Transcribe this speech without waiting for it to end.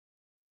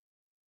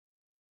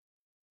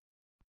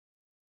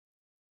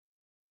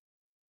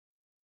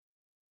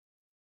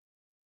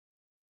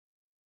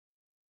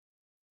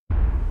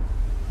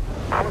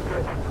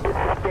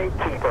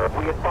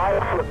We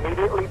advise you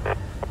immediately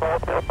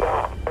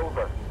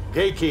over.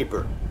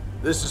 Gatekeeper,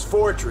 this is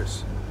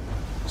Fortress.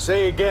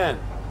 Say again.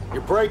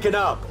 You're breaking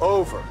up.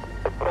 Over.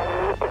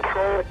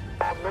 Patrol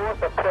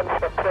north of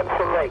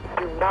Crimson Lake.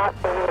 Do not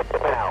enter the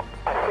canal.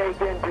 I say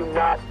again, do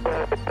not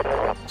enter the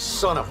canal.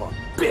 Son of a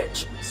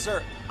bitch.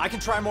 Sir, I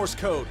can try Morse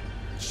code.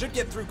 Should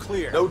get through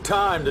clear. No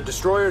time. The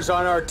destroyers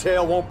on our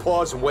tail won't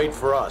pause and wait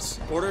for us.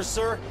 Orders,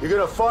 sir? You're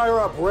gonna fire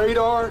up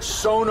radar,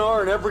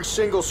 sonar, and every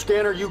single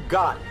scanner you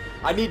got.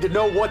 I need to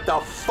know what the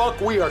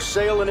fuck we are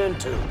sailing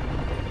into.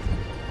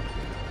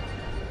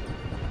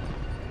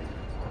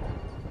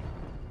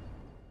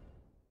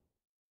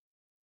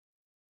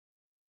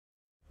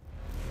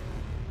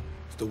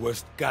 It's the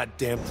worst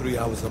goddamn 3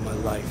 hours of my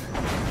life.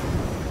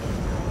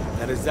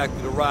 Not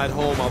exactly the ride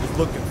home I was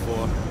looking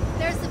for.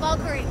 There's the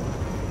Valkyrie.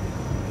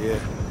 Yeah.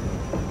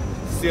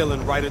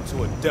 Sailing right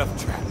into a death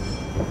trap.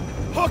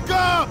 Hook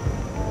up!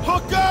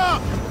 Hook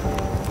up!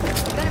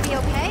 You gonna be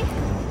okay?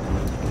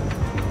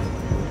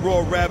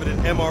 Raw Rabbit and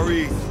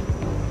MREs.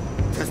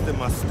 Testing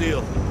my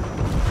steel.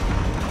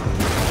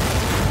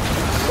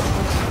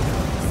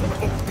 Son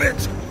of a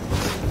bitch!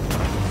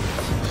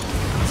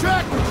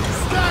 Check!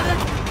 Static!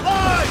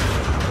 Line!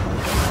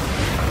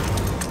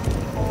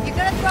 You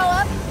gonna throw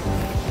up?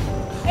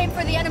 Aim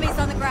for the enemies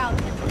on the ground.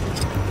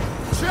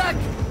 Check!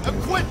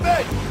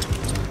 Equipment!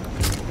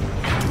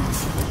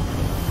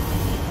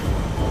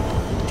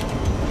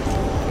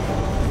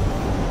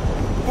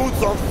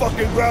 Boots on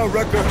fucking ground,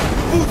 Wrecker!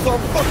 Boots on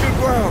fucking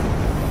ground!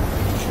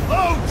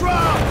 Low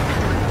drop!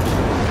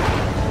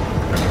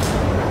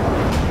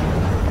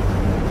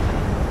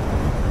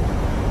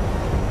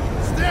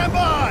 Stand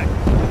by!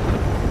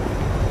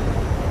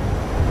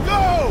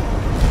 Go!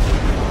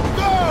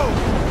 Go!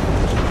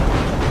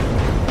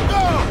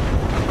 Go!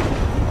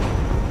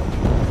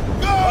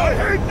 Go! I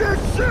hate this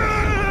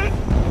shit!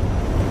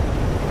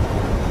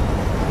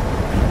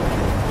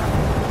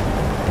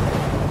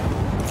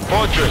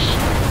 Fortress,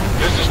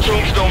 this is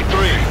Tombstone 3.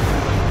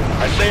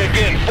 I say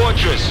again,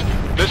 Fortress,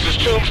 this is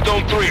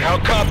Tombstone 3. How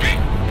copy?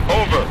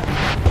 Over.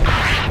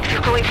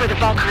 They're going for the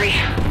Valkyrie.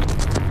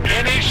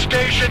 Any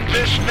station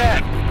this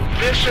net.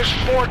 This is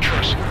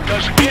Fortress.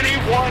 Does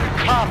anyone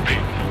copy?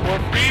 We're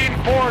being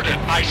boarded.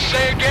 I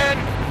say again,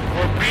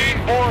 we're being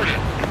boarded.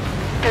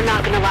 They're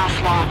not gonna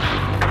last long.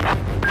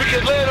 We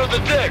can land on the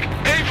deck.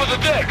 Aim for the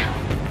deck.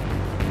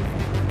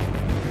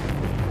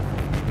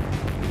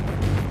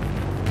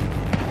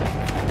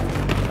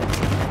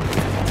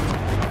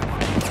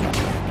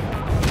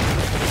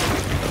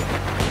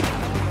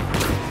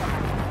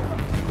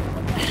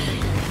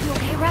 You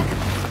okay, Rex?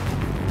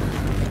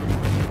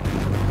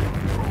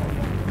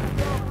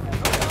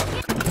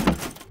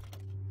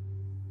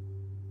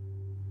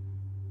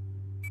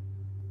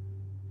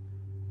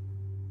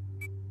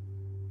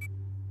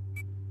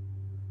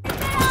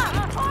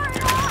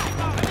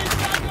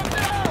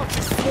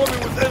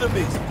 Swarming with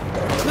enemies!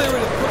 Clear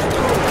it and push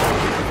through!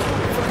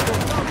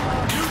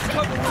 Use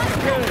cover when you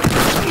can!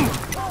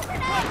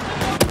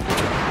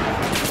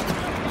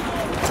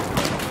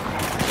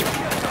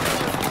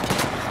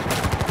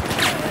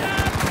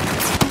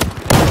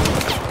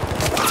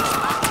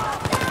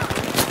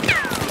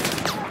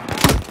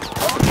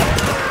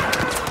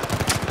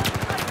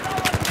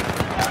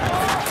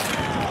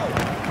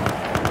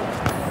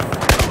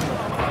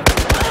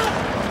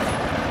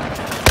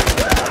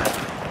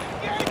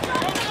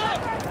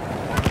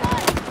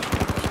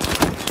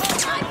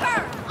 Sniper!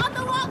 On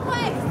the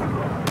walkway!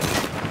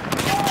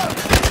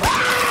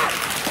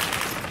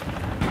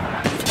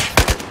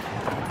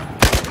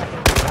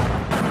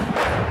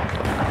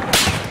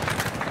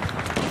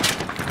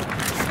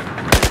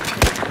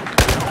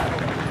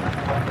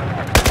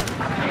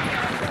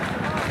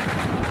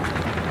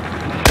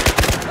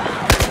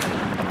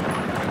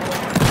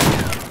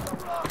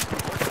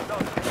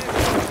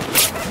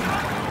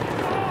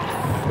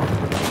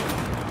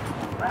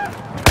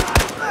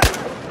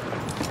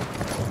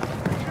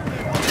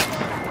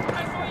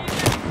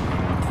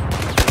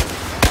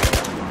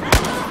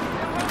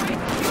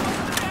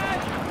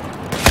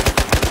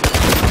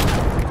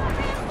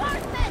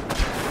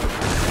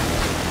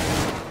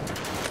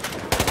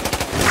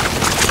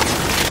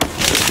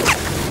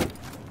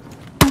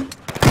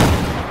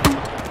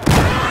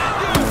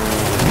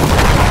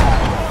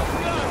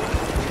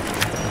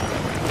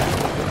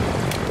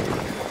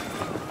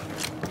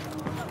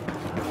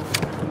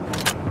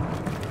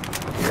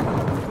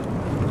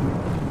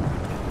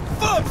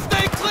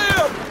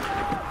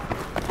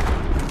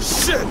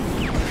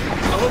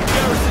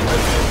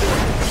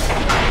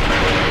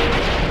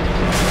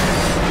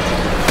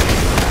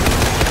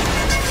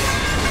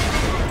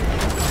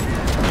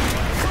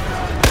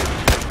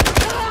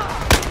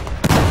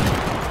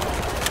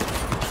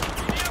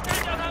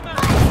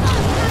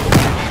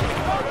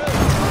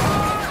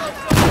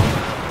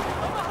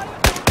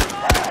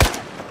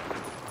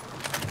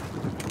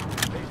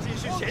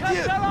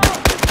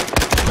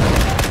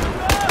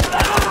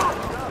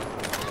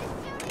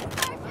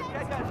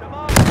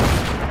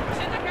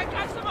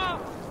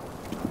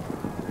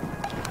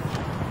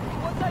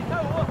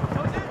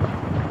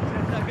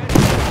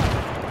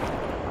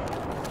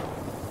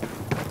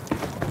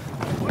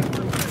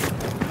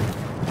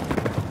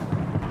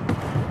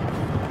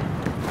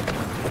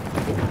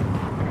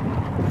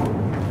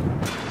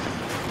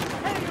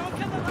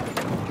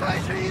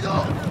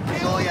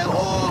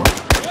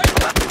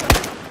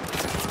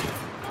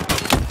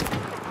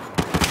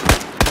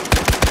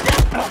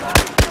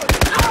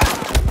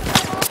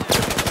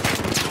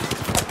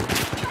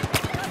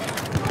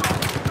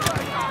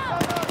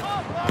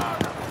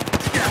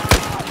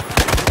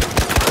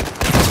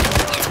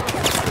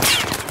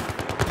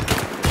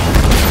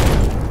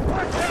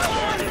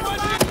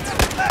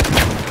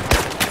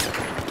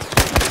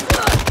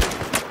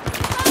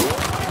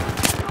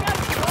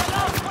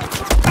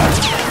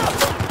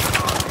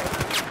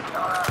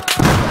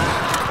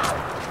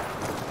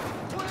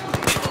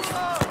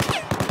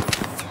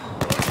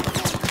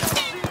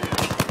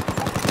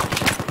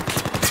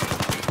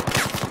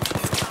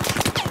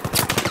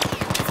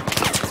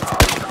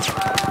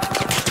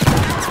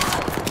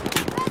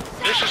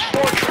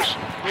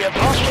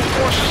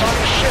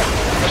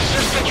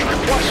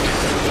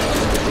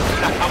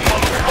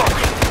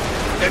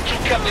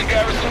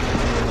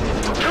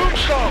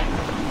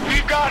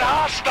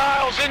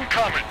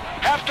 Incoming!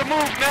 Have to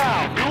move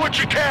now! Do what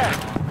you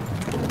can!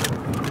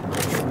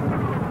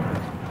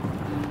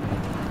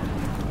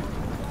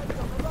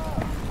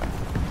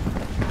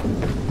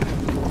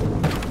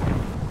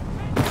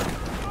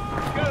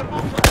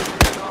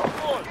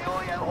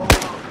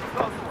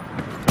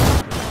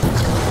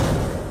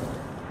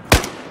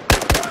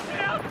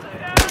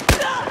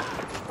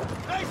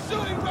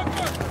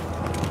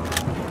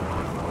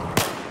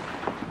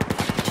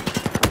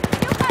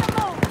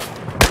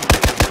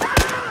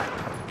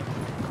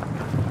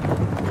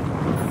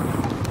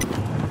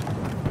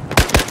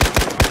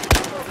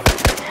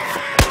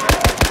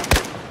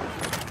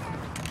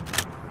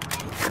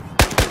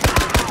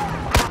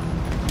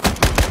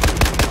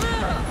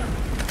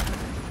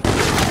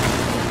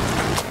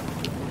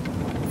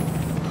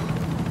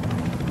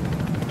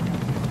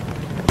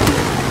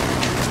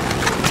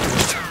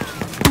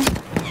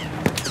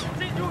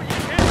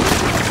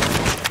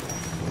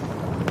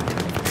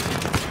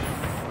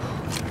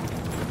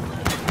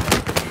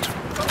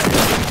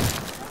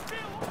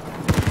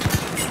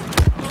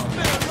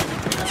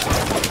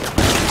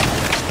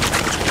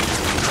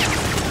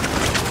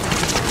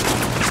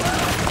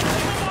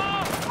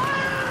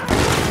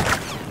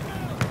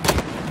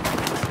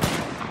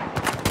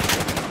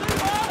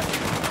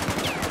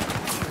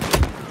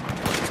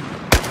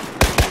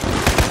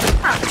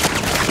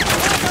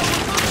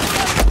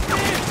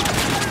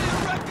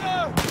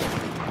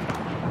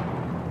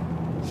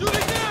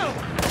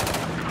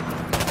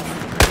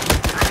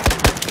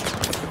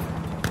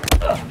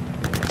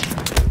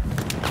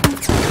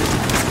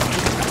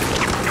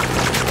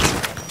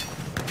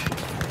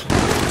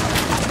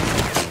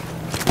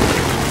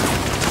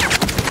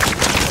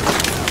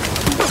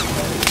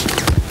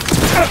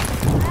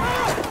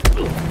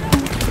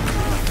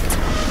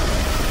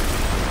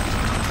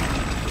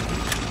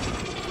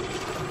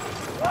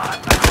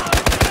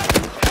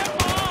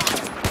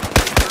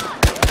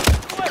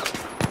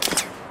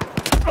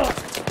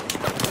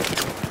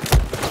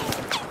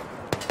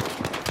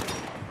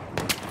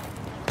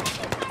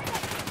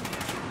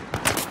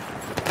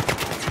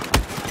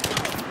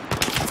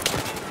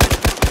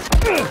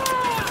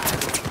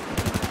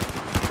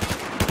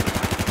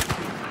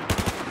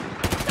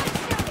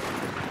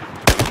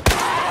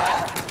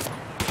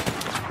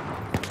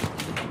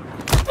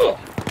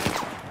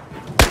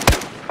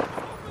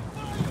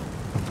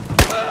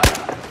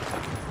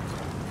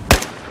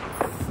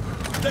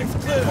 Deck's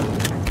clear.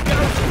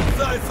 Garrison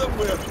inside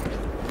somewhere.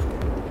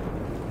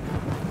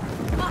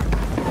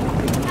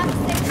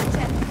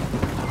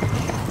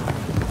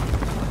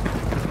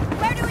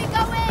 Where do we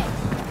go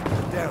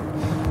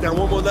in? Down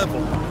one more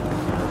level.